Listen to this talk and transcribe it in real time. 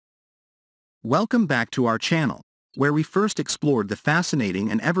Welcome back to our channel, where we first explored the fascinating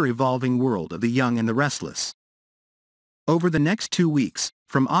and ever-evolving world of the young and the restless. Over the next 2 weeks,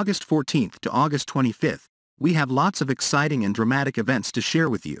 from August 14th to August 25th, we have lots of exciting and dramatic events to share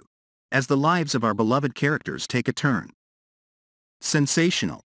with you, as the lives of our beloved characters take a turn.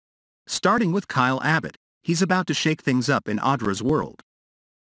 Sensational. Starting with Kyle Abbott, he's about to shake things up in Audra's world.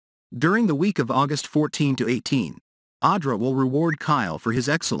 During the week of August 14 to 18, Audra will reward Kyle for his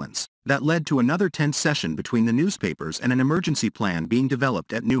excellence. That led to another tense session between the newspapers and an emergency plan being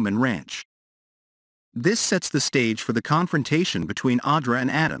developed at Newman Ranch. This sets the stage for the confrontation between Audra and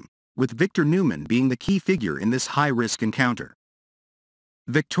Adam, with Victor Newman being the key figure in this high-risk encounter.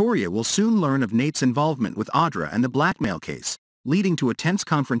 Victoria will soon learn of Nate's involvement with Audra and the blackmail case, leading to a tense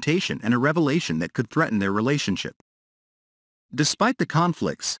confrontation and a revelation that could threaten their relationship. Despite the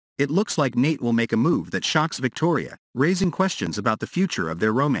conflicts, it looks like Nate will make a move that shocks Victoria, raising questions about the future of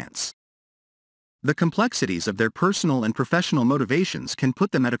their romance. The complexities of their personal and professional motivations can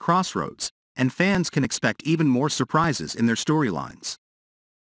put them at a crossroads, and fans can expect even more surprises in their storylines.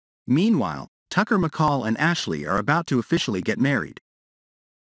 Meanwhile, Tucker McCall and Ashley are about to officially get married.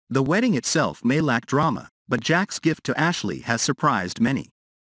 The wedding itself may lack drama, but Jack's gift to Ashley has surprised many.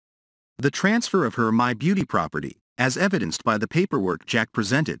 The transfer of her My Beauty property, as evidenced by the paperwork Jack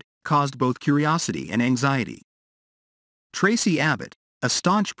presented, caused both curiosity and anxiety. Tracy Abbott, a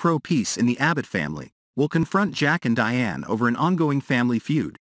staunch pro-peace in the Abbott family, will confront Jack and Diane over an ongoing family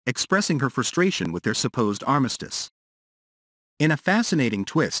feud, expressing her frustration with their supposed armistice. In a fascinating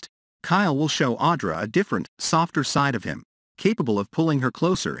twist, Kyle will show Audra a different, softer side of him, capable of pulling her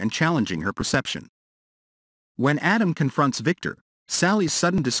closer and challenging her perception. When Adam confronts Victor, Sally's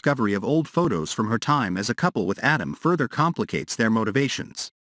sudden discovery of old photos from her time as a couple with Adam further complicates their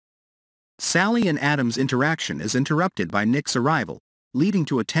motivations. Sally and Adam's interaction is interrupted by Nick's arrival, leading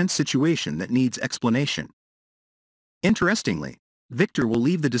to a tense situation that needs explanation. Interestingly, Victor will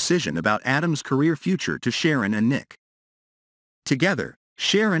leave the decision about Adam's career future to Sharon and Nick. Together,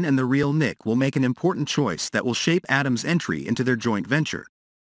 Sharon and the real Nick will make an important choice that will shape Adam's entry into their joint venture.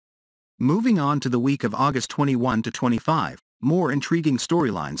 Moving on to the week of August 21 to 25, more intriguing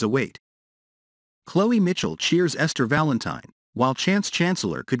storylines await. Chloe Mitchell cheers Esther Valentine, while Chance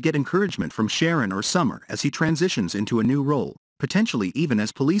Chancellor could get encouragement from Sharon or Summer as he transitions into a new role, potentially even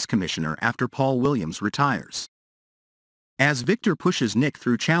as police commissioner after Paul Williams retires. As Victor pushes Nick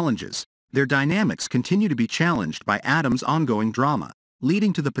through challenges, their dynamics continue to be challenged by Adam's ongoing drama,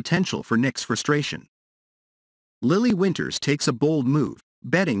 leading to the potential for Nick's frustration. Lily Winters takes a bold move,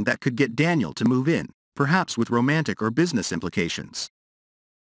 betting that could get Daniel to move in, perhaps with romantic or business implications.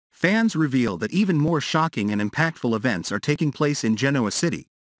 Fans reveal that even more shocking and impactful events are taking place in Genoa City,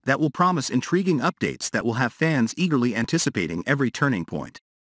 that will promise intriguing updates that will have fans eagerly anticipating every turning point.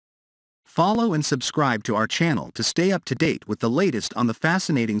 Follow and subscribe to our channel to stay up to date with the latest on the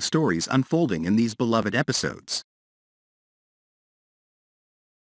fascinating stories unfolding in these beloved episodes.